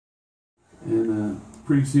And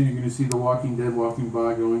pretty soon you're going to see the Walking Dead walking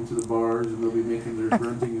by, going to the bars, and they'll be making their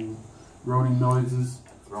grunting and groaning noises.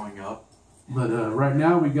 Throwing up. But right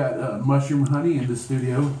now we got Mushroom Honey in the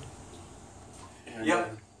studio. And,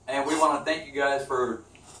 yep. And we want to thank you guys for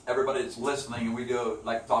everybody that's listening. And we do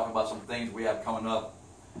like to talk about some things we have coming up.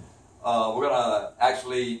 We're going to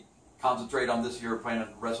actually concentrate on this year playing the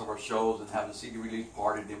rest of our shows and have the CD release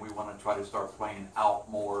party. Then we want to try to start playing out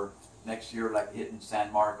more next year, like hitting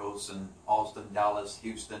San Marcos and Austin, Dallas,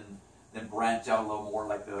 Houston. Then branch out a little more,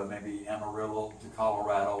 like maybe Amarillo to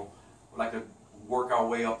Colorado. We'd like to work our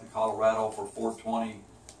way up to Colorado for 420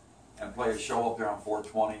 and play a show up there on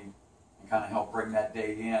 420 and kind of help bring that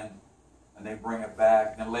date in and then bring it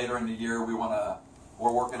back. And later in the year we're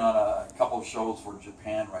working on a couple of shows for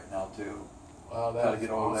Japan right now too. Wow, that's get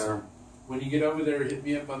awesome. over there. When you get over there, hit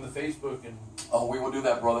me up on the Facebook and we will do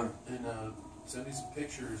that, brother. And send me some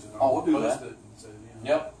pictures and we'll do post that. it and say, you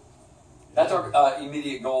know. Yep. That's our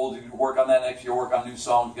immediate goal, to work on that next year, work on new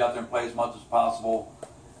songs, get out there and play as much as possible.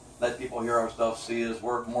 Let people hear our stuff, see us.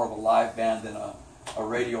 We're more of a live band than a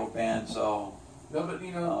radio band, so. No, but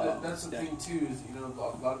you know, that's the thing too, is, you know,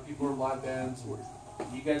 a lot of people are live bands.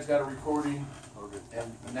 You guys got a recording,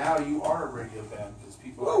 and now you are a radio band, because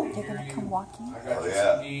people are going to hear you. I got your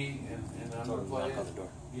CD, and I'm going to play it,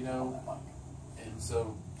 you know. And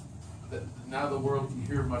so, now the world can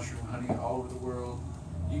hear Mushroom Honey all over the world.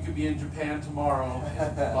 You could be in Japan tomorrow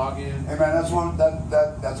and log in. Hey man,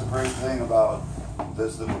 that's a great thing about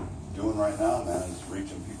this that we're doing right now, man, is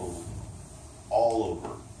reaching people all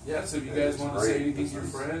over. Yeah, so if you guys want to say anything to your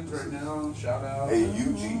friends right now, shout out. Hey,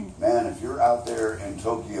 Yuji, man, if you're out there in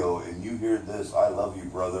Tokyo and you hear this, I love you,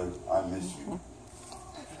 brother. I miss you.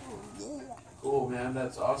 Cool, man.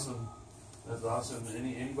 That's awesome. That's awesome.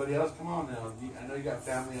 Anybody else? Come on now. I know you got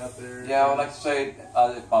family out there. Yeah, I would like to say,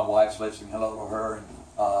 if my wife's listening, hello to her. And,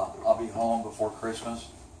 I'll be home before Christmas.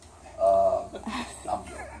 I'm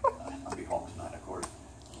joking. I'll be home tonight, of course.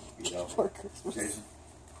 Before Christmas. Jason?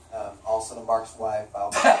 Also to Mark's wife.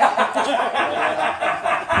 I'll be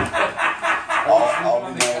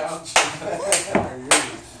next.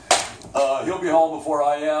 He'll be home before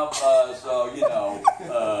I am, so, you know.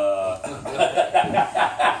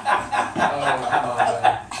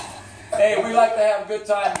 Hey, we like to have a good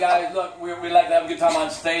time, guys. Look, we like to have a good time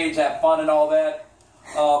on stage, have fun and all that.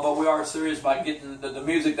 But we are serious about getting the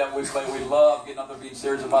music that we play. We love getting up there, being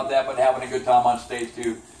serious about that, but having a good time on stage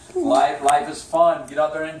too. Life is fun. Get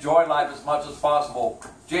out there and enjoy life as much as possible.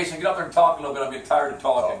 Jason, get up there and talk a little bit. I'm getting tired of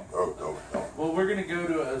talking. Well, we're going to go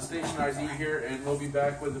to a station ID here, and we'll be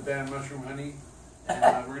back with the band Mushroom Honey.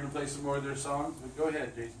 And we're going to play some more of their songs. But go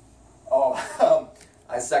ahead, Jason.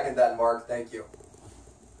 I second that, Mark. Thank you.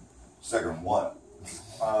 Second what?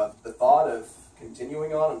 The thought of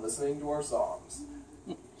continuing on and listening to our songs.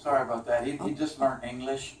 Sorry about that. He just learned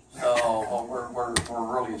English, so we're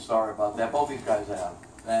really sorry about that. Both these guys have.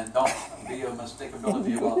 And don't be a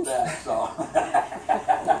mistakeability about that. So.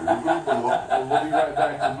 We'll be right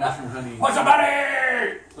back to Mushroom Honey. What's the money?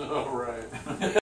 All right.